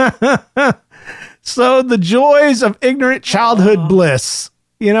now. So the joys of ignorant childhood bliss.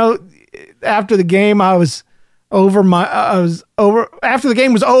 You know, after the game, after the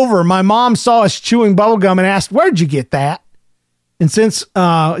game was over, my mom saw us chewing bubblegum and asked, "Where'd you get that?" And since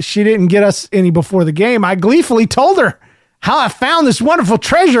she didn't get us any before the game, I gleefully told her how I found this wonderful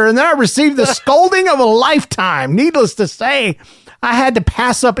treasure, and then I received the scolding of a lifetime. Needless to say, I had to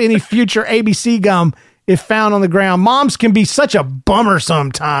pass up any future ABC gum if found on the ground. Moms can be such a bummer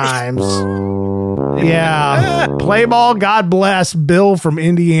sometimes. Yeah. Play ball, God bless, Bill from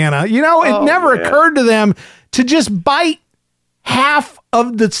Indiana. You know, it never occurred to them to just bite half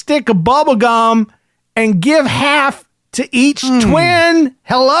of the stick of bubble gum and give half to each twin.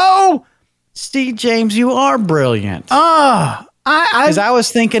 Hello? Steve James, you are brilliant. I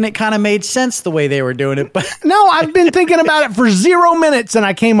was thinking it kind of made sense the way they were doing it, but no, I've been thinking about it for 0 minutes and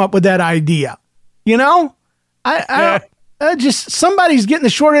I came up with that idea. You know, just somebody's getting the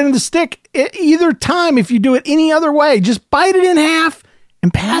short end of the stick either time. If you do it any other way, just bite it in half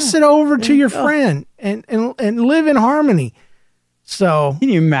and pass it over to your friend and live in harmony. So can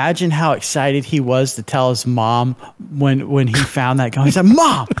you imagine how excited he was to tell his mom when he found that gum? He said,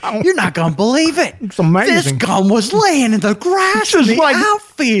 "Mom, you're not gonna believe it. It's amazing. This gum was laying in the grass in the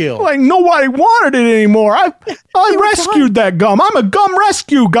outfield. Like nobody wanted it anymore. I rescued that gum. I'm a gum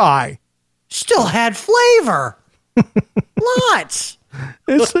rescue guy. Still had flavor. Lots.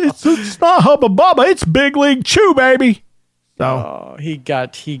 It's not Hubba Bubba. It's Big League Chew, baby." So he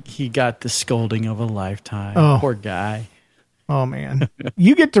got the scolding of a lifetime. Oh. Poor guy. Oh, man.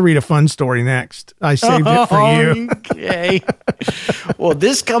 You get to read a fun story next. I saved it for you. Okay. Well,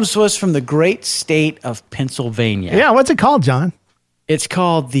 this comes to us from the great state of Pennsylvania. Yeah, what's it called, John? It's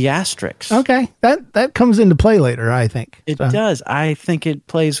called the Asterix. Okay. That comes into play later, I think. It does. I think it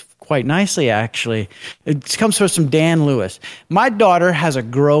plays quite nicely, actually. It comes to us from Dan Lewis. My daughter has a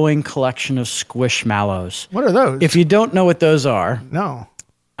growing collection of Squishmallows. What are those? If you don't know what those are. No.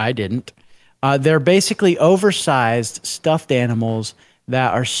 I didn't. They're basically oversized stuffed animals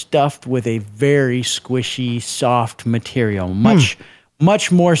that are stuffed with a very squishy, soft material, much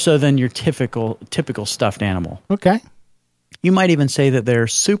more so than your typical stuffed animal. Okay. You might even say that they're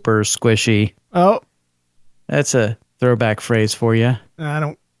super squishy. Oh, that's a throwback phrase for you. I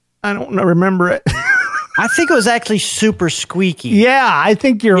don't remember it. I think it was actually super squeaky. Yeah, I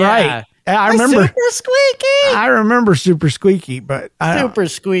think you're right. I remember super squeaky. I remember super squeaky, but super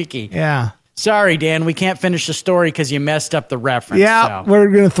squeaky. Yeah. Sorry, Dan, we can't finish the story because you messed up the reference. Yeah, we're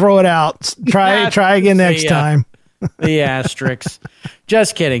going to throw it out. Try again next time. The Asterix.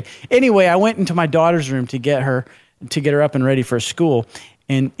 Just kidding. Anyway, I went into my daughter's room to get her up and ready for school.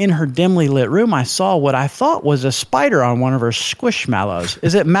 And in her dimly lit room, I saw what I thought was a spider on one of her Squishmallows.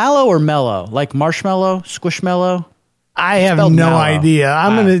 Is it mallow or mellow? Like marshmallow? Squishmallow? I have no idea.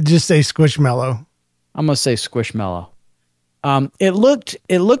 I'm going to just say Squishmallow. I'm going to say Squishmallow. It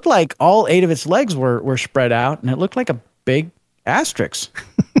looked like all 8 of its legs were spread out, and it looked like a big Asterix.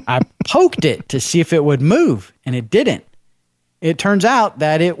 I poked it to see if it would move, and it didn't. It turns out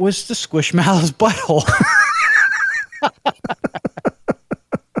that it was the Squishmallow's butthole.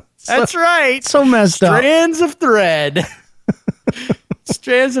 That's right. So messed up. Strands of thread.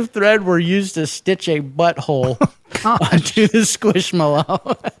 Strands of thread were used to stitch a butthole onto the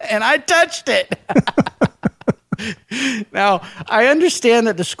Squishmallow, and I touched it. Now, I understand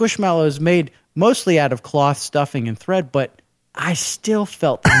that the Squishmallow is made mostly out of cloth, stuffing, and thread, but I still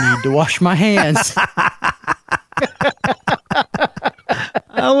felt the need to wash my hands.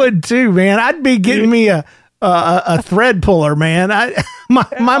 I would too, man. I'd be getting me a thread puller, man.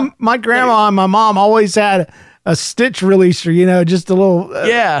 My grandma and my mom always had a stitch releaser, just a little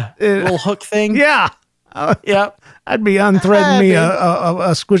little hook thing. Yeah. Yep. I'd be unthreading me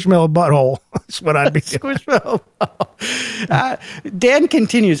a Squishmallow butthole. That's what I'd be doing. Squishmallow. Dan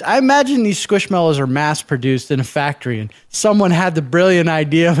continues, I imagine these Squishmallows are mass produced in a factory and someone had the brilliant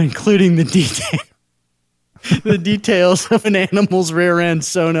idea of including the details of an animal's rear end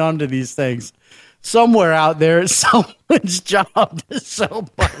sewn onto these things. Somewhere out there, it's someone's job to sew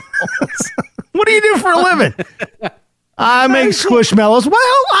buttholes. What do you do for a living? I make Squishmallows.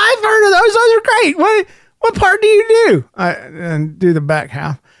 Well, I've heard of those. Those are great. What part do you do? I do the back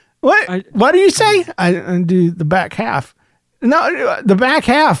half. What do you say? I do the back half. No, the back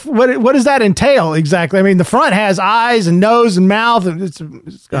half. What does that entail exactly? I mean, the front has eyes and nose and mouth, and it's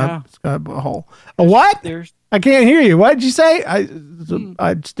got a hole. A what? I can't hear you. What did you say?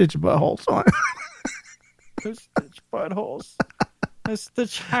 I'd stitch buttholes on. Stitch buttholes. That's the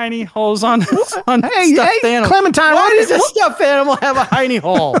tiny holes on stuffed animal. Clementine, why does a stuffed animal have a tiny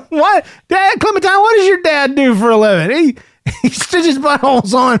hole? What, Dad? Clementine, what does your dad do for a living? He stitches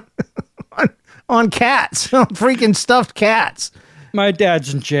buttholes on cats, on freaking stuffed cats. My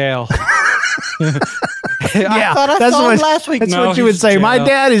dad's in jail. Yeah, I thought I saw him last week. That's what you would say. My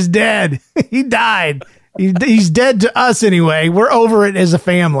dad is dead. He died. He's dead to us anyway. We're over it as a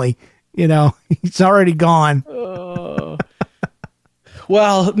family. He's already gone.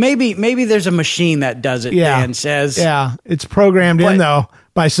 Well, maybe there's a machine that does it, Dan says. Yeah, it's programmed in, though,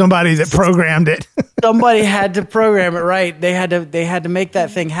 by somebody that programmed it. Somebody had to program it right. They had to make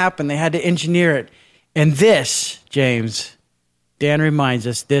that thing happen. They had to engineer it. And this, James, Dan reminds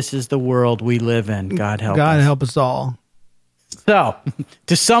us, this is the world we live in. God help us. God help us all. So,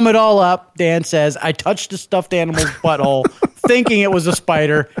 to sum it all up, Dan says, I touched a stuffed animal's butthole thinking it was a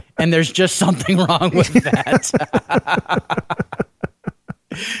spider, and there's just something wrong with that.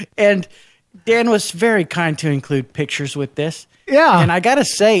 And Dan was very kind to include pictures with this. Yeah. And I got to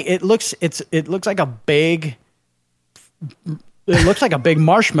say, it looks like a big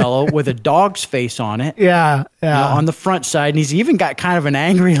marshmallow with a dog's face on it. Yeah. On the front side. And he's even got kind of an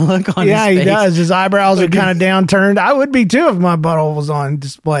angry look on his face. Yeah, he does. His eyebrows are kind of downturned. I would be too if my butthole was on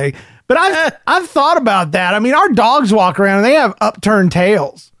display. But I've thought about that. I mean, our dogs walk around and they have upturned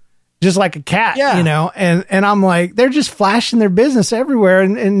tails. Just like a cat, and I'm like, they're just flashing their business everywhere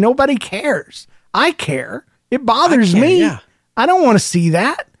and nobody cares. I care. It bothers me. Yeah. I don't want to see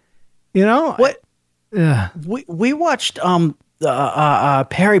that. What? We watched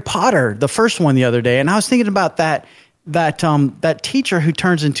Harry Potter, the first one, the other day, and I was thinking about that teacher who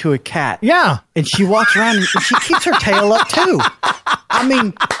turns into a cat. Yeah. And she walks around and she keeps her tail up too. I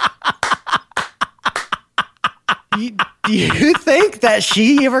mean, do you think that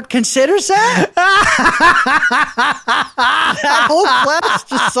she ever considers that? That whole class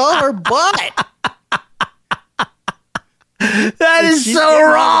just saw her butt. That is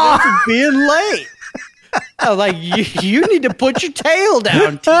so wrong. Being late. I was like, you need to put your tail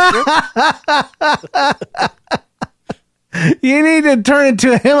down, teacher. You need to turn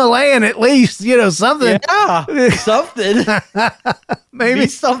into a Himalayan at least, something. Yeah, something. Maybe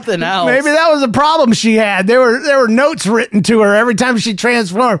something else. Maybe that was a problem she had. There were notes written to her every time she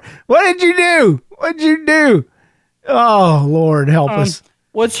transformed. What did you do? What did you do? Oh, Lord, help us.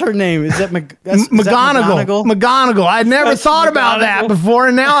 What's her name? Is that McGonagall? McGonagall. I'd never thought about that before,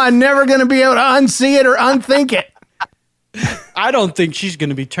 and now I'm never going to be able to unsee it or unthink it. I don't think she's going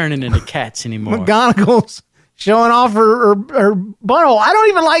to be turning into cats anymore. McGonagall's showing off her butthole. I don't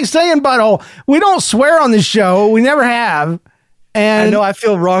even like saying butthole. We don't swear on this show. We never have. And I know I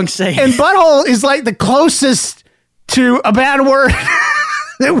feel wrong saying. And butthole is like the closest to a bad word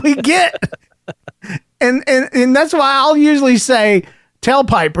that we get. And that's why I'll usually say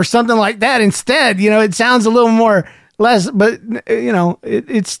tailpipe or something like that instead. It sounds a little less, but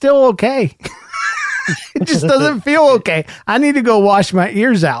it's still okay. It just doesn't feel okay. I need to go wash my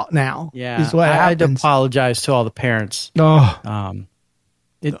ears out now. Yeah, I had to apologize to all the parents. Oh,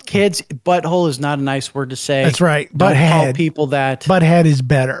 kids, butthole is not a nice word to say. That's right. Don't call people that. Butthead is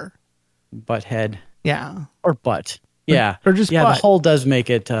better. Butthead. Yeah. Or butt. Yeah. Or just butt. The hole does make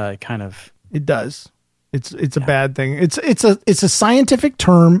it kind of. It does. It's a bad thing. It's a scientific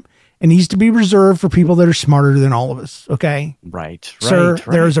term, It needs to be reserved for people that are smarter than all of us. Okay. Right. Sir,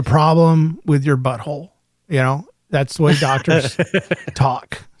 there is a problem with your butthole. You know, that's the way doctors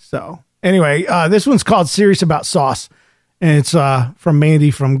talk. So anyway, this one's called Serious About Sauce. And it's from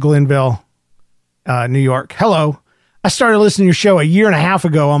Mandy from Glenville, New York. Hello. I started listening to your show a year and a half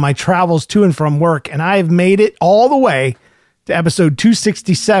ago on my travels to and from work, and I have made it all the way to episode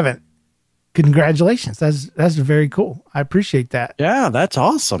 267. Congratulations. That's very cool. I appreciate that. Yeah, that's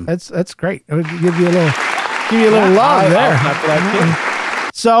awesome. That's great. I'll give you a little love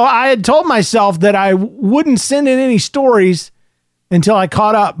there. So I had told myself that I wouldn't send in any stories until I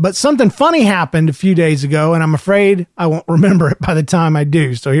caught up, but something funny happened a few days ago, and I'm afraid I won't remember it by the time I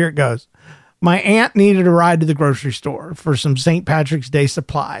do. So here it goes. My aunt needed a ride to the grocery store for some St. Patrick's Day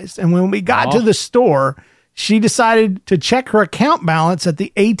supplies. And when we got to the store, she decided to check her account balance at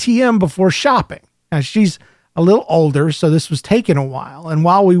the ATM before shopping. Now, she's a little older, so this was taking a while. And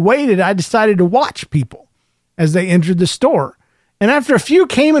while we waited, I decided to watch people as they entered the store. And after a few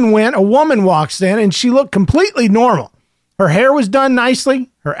came and went, a woman walks in, and she looked completely normal. Her hair was done nicely.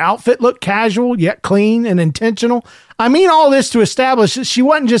 Her outfit looked casual, yet clean and intentional. I mean all this to establish that she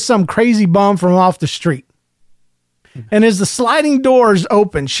wasn't just some crazy bum from off the street. And as the sliding doors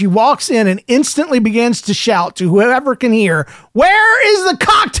open, she walks in and instantly begins to shout to whoever can hear, "Where is the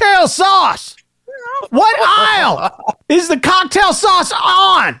cocktail sauce? What aisle is the cocktail sauce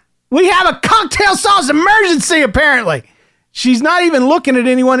on? We have a cocktail sauce emergency, apparently." She's not even looking at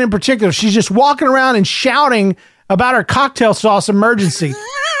anyone in particular. She's just walking around and shouting about her cocktail sauce emergency.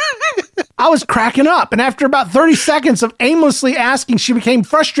 I was cracking up, and after about 30 seconds of aimlessly asking, she became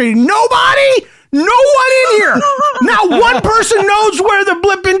frustrated. Nobody? No one in here. Not one person knows where the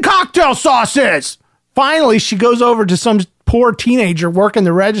blipping cocktail sauce is. Finally, she goes over to some poor teenager working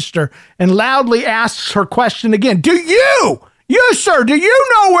the register and loudly asks her question again. Do you, sir, do you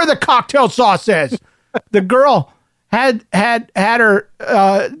know where the cocktail sauce is? The girl had her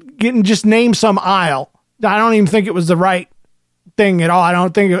getting just named some aisle. I don't even think it was the right thing at all. I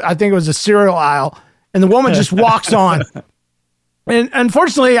think it was a cereal aisle. And the woman just walks on. And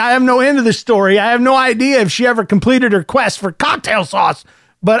unfortunately, I have no end of the story. I have no idea if she ever completed her quest for cocktail sauce.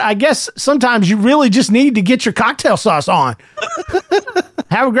 But I guess sometimes you really just need to get your cocktail sauce on.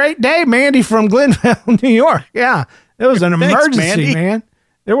 Have a great day, Mandy from Glenville, New York. Yeah, it was an emergency, man.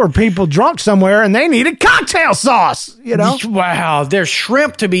 There were people drunk somewhere and they needed cocktail sauce, you know? Wow, there's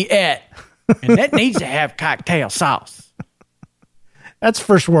shrimp to be ate. And that needs to have cocktail sauce. That's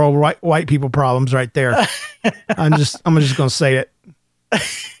first world white people problems right there. I'm just going to say it.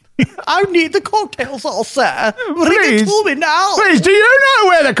 I need the cocktail sauce, sir. Bring it to me now. Please, do you know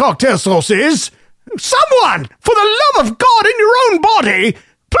where the cocktail sauce is? Someone, for the love of God in your own body,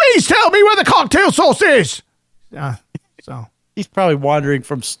 please tell me where the cocktail sauce is. So he's probably wandering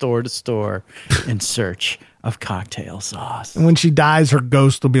from store to store in search of cocktail sauce. And when she dies, her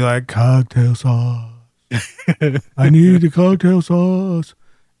ghost will be like, cocktail sauce. I need the cocktail sauce.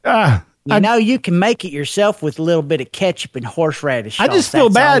 You can make it yourself with a little bit of ketchup and horseradish sauce. I just feel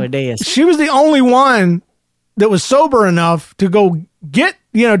bad. She was the only one that was sober enough to go get,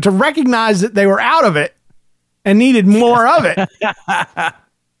 to recognize that they were out of it and needed more of it.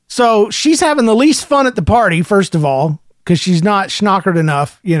 So she's having the least fun at the party, first of all, because she's not schnockered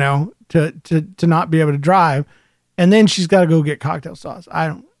enough, to not be able to drive. And then she's got to go get cocktail sauce. I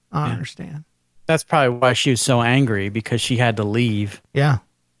don't understand. That's probably why she was so angry, because she had to leave. Yeah.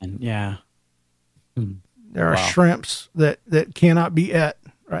 And yeah. There are shrimps that cannot be ate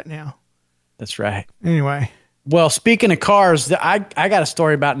right now. That's right. Anyway. Well, speaking of cars, I got a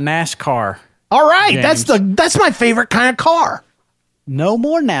story about NASCAR. All right. James. That's my favorite kind of car. No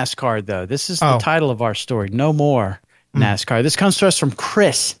more NASCAR, though. This is the title of our story. No more NASCAR. This comes to us from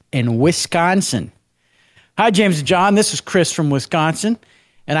Chris in Wisconsin. Hi, James and John. This is Chris from Wisconsin,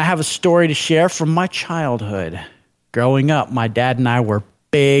 and I have a story to share from my childhood. Growing up, my dad and I were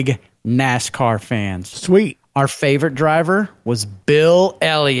big NASCAR fans. Sweet. Our favorite driver was Bill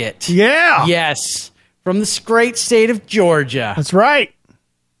Elliott. Yeah. Yes. From the great state of Georgia. That's right.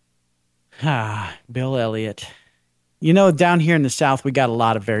 Bill Elliott. Down here in the South, we got a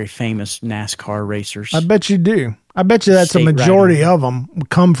lot of very famous NASCAR racers. I bet you do. I bet you that's a majority of them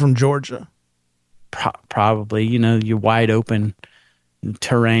come from Georgia. Probably. Your wide open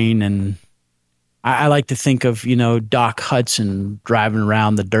terrain. And I like to think of, Doc Hudson driving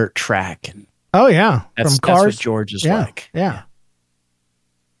around the dirt track. And oh, yeah. From cars. That's what Georgia's like. Yeah.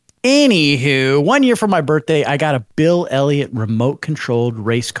 Anywho, one year for my birthday, I got a Bill Elliott remote-controlled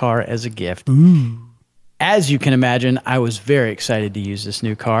race car as a gift. Ooh. As you can imagine, I was very excited to use this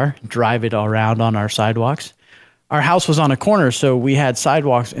new car, drive it all around on our sidewalks. our house was on a corner, so we had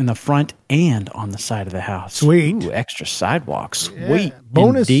sidewalks in the front and on the side of the house. Sweet. Ooh, extra sidewalks. Sweet. Yeah,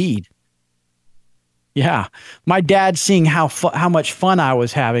 bonus. Indeed. Yeah. My dad, seeing how much fun I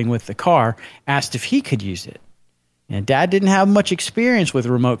was having with the car, asked if he could use it. And Dad didn't have much experience with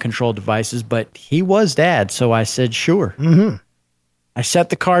remote control devices, but he was Dad, so I said sure. Mm-hmm. I set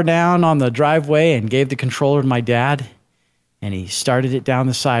the car down on the driveway and gave the controller to my dad, and he started it down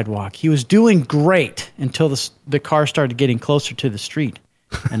the sidewalk. He was doing great until the car started getting closer to the street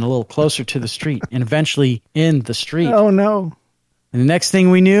and a little closer to the street and eventually in the street. Oh, no. And the next thing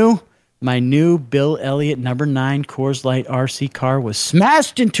we knew, my new Bill Elliott number 9 Coors Light RC car was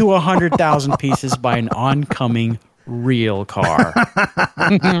smashed into 100,000 pieces by an oncoming real car.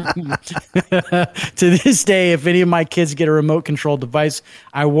 To this day, if any of my kids get a remote control device,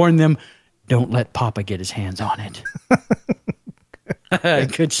 I warn them, don't let Papa get his hands on it.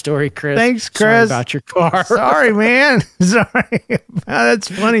 Good story, Chris. Thanks, Chris. Sorry about your car. Sorry, man. Sorry. That's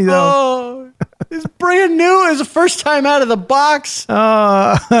funny, though. Oh, it's brand new. It's the first time out of the box.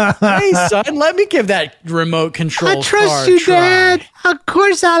 Hey, son, let me give that remote control I trust car you, a try. Dad. Of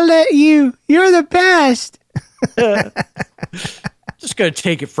course I'll let you. You're the best. Just going to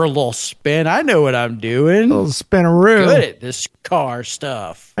take it for a little spin. I know what I'm doing. A little spinaroo. Good at this car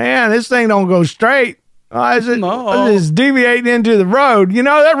stuff. Man, this thing don't go straight. It's deviating into the road. You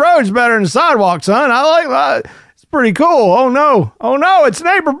know, that road's better than the sidewalk, son. I like that. It's pretty cool. Oh, no. Oh, no. It's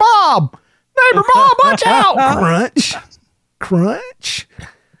Neighbor Bob. Neighbor Bob, watch out. Crunch. Crunch.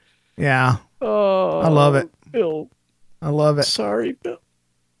 Yeah. Oh, I love it. Bill. I love it. Sorry, Bill.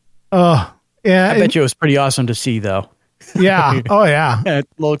 Yeah. I bet you it was pretty awesome to see, though. Yeah. Oh, yeah. That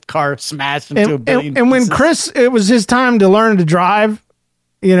little car smashed into a billion and when pieces. Chris, it was his time to learn to drive,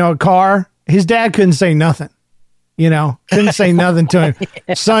 a car, his dad couldn't say nothing. Couldn't say nothing to him.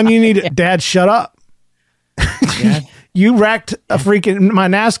 Yeah. Son, you need it. Dad, shut up. You wrecked my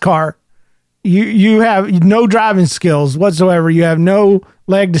NASCAR. You have no driving skills whatsoever. You have no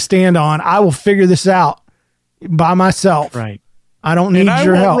leg to stand on. I will figure this out by myself. Right. I don't need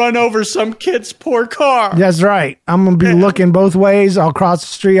your help. Run over some kid's poor car. That's right. I'm going to be looking both ways. I'll cross the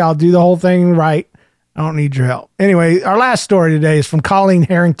street. I'll do the whole thing right. I don't need your help. Anyway, our last story today is from Colleen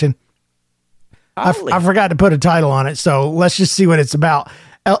Harrington. I forgot to put a title on it, so let's just see what it's about.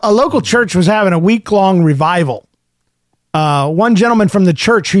 A local church was having a week-long revival. One gentleman from the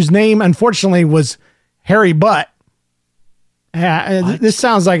church, whose name, unfortunately, was Harry Butt. This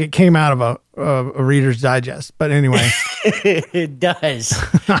sounds like it came out of a Reader's Digest, but anyway. It does.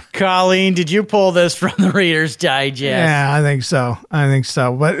 Colleen, did you pull this from the Reader's Digest? Yeah, I think so.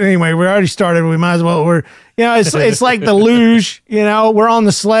 But anyway, we already started. We might as well. It's like the luge. We're on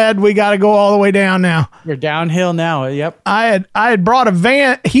the sled. We got to go all the way down now. We're downhill now. Yep. I had brought a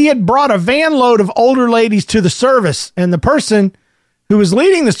van. He had brought a van load of older ladies to the service, and the person who was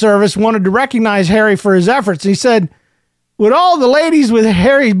leading the service wanted to recognize Harry for his efforts. He said, "Would all the ladies with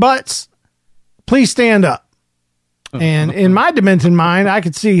hairy butts please stand up?" And in my demented mind, I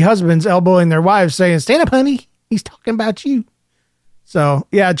could see husbands elbowing their wives saying, "Stand up, honey. He's talking about you." So,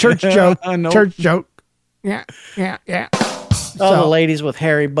 yeah, church joke. Church joke. Yeah. All the ladies with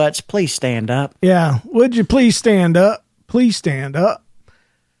hairy butts, please stand up. Yeah. Would you please stand up? Please stand up.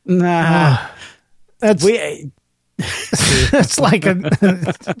 Nah. That's like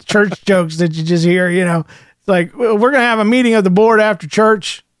a church jokes that you just hear, It's like, we're going to have a meeting of the board after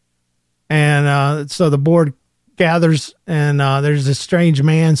church. And so the board gathers, and there's this strange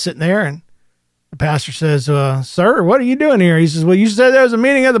man sitting there, and the pastor says, "Sir, what are you doing here?" He says, "Well, you said there was a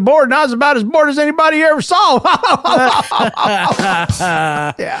meeting of the board, and I was about as bored as anybody you ever saw."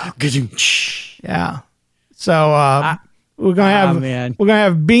 Yeah. Yeah. So we're gonna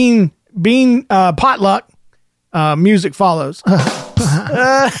have bean potluck. Music follows.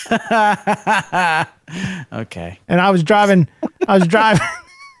 Okay. And I was driving,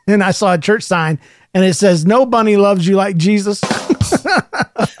 and I saw a church sign, and it says, "No bunny loves you like Jesus."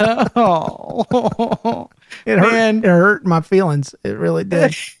 Oh, it hurt. Man. It hurt my feelings. It really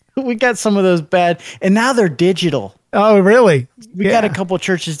did. We got some of those bad, and now they're digital. Oh, really? We got a couple of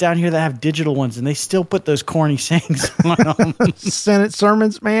churches down here that have digital ones, and they still put those corny sayings on them. Senate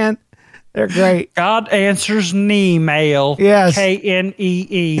sermons, man. They're great. God answers email. Yes.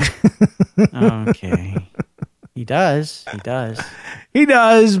 Knee. Okay. He does,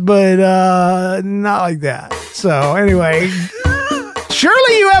 but not like that. So anyway,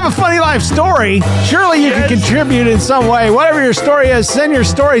 surely you have a funny life story. Surely you can contribute in some way. Whatever your story is, send your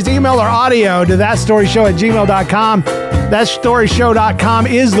stories, email or audio to thatstoryshow@gmail.com. Thatstoryshow.com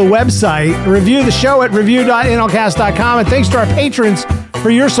is the website. Review the show at review.nlcast.com. And thanks to our patrons for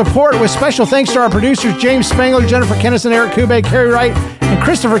your support, with special thanks to our producers, James Spangler, Jennifer Kennison, Eric Kube, Carrie Wright, and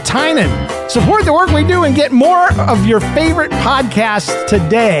Christopher Tynan. Support the work we do and get more of your favorite podcasts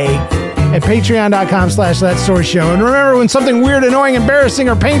today at patreon.com/thatstoryshow. And remember, when something weird, annoying, embarrassing,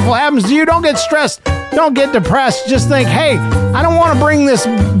 or painful happens to you, don't get stressed. Don't get depressed. Just think, hey, I don't want to bring this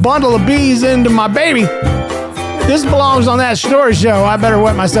bundle of bees into my baby. This belongs on That Story Show. I better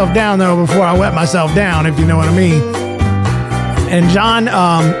wet myself down, though, before I wet myself down, if you know what I mean. And John,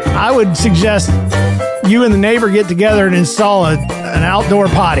 I would suggest you and the neighbor get together and install an outdoor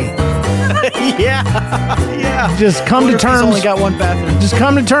potty. Yeah. Just come to terms. Only got one bathroom. Just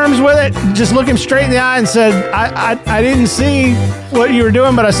come to terms with it. Just look him straight in the eye and said, I didn't see what you were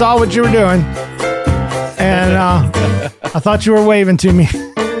doing, but I saw what you were doing. And I thought you were waving to me.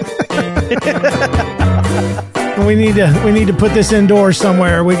 We need to put this indoors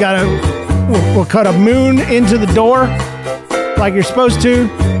somewhere. We'll cut a moon into the door like you're supposed to.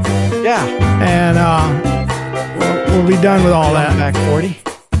 Yeah. And we'll be done with all that. Back 40.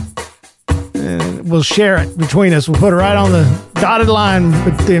 And we'll share it between us. We'll put it right on the dotted line,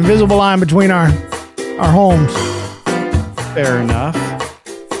 the invisible line between our homes. Fair enough.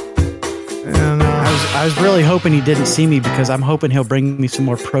 And I was really hoping he didn't see me, because I'm hoping he'll bring me some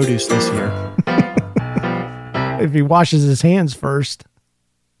more produce this year. If he washes his hands first.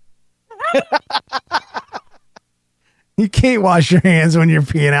 You can't wash your hands when you're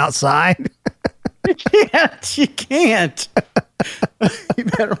peeing outside. You can't. You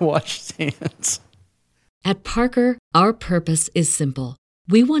better wash his hands. At Parker, our purpose is simple.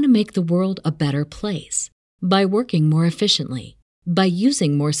 We want to make the world a better place by working more efficiently, by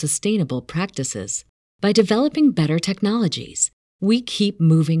using more sustainable practices, by developing better technologies. We keep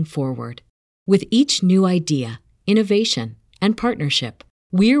moving forward. With each new idea, innovation, and partnership,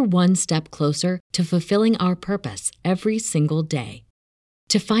 we're one step closer to fulfilling our purpose every single day.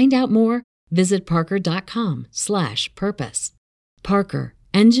 To find out more, visit parker.com/purpose. Parker,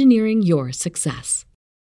 engineering your success.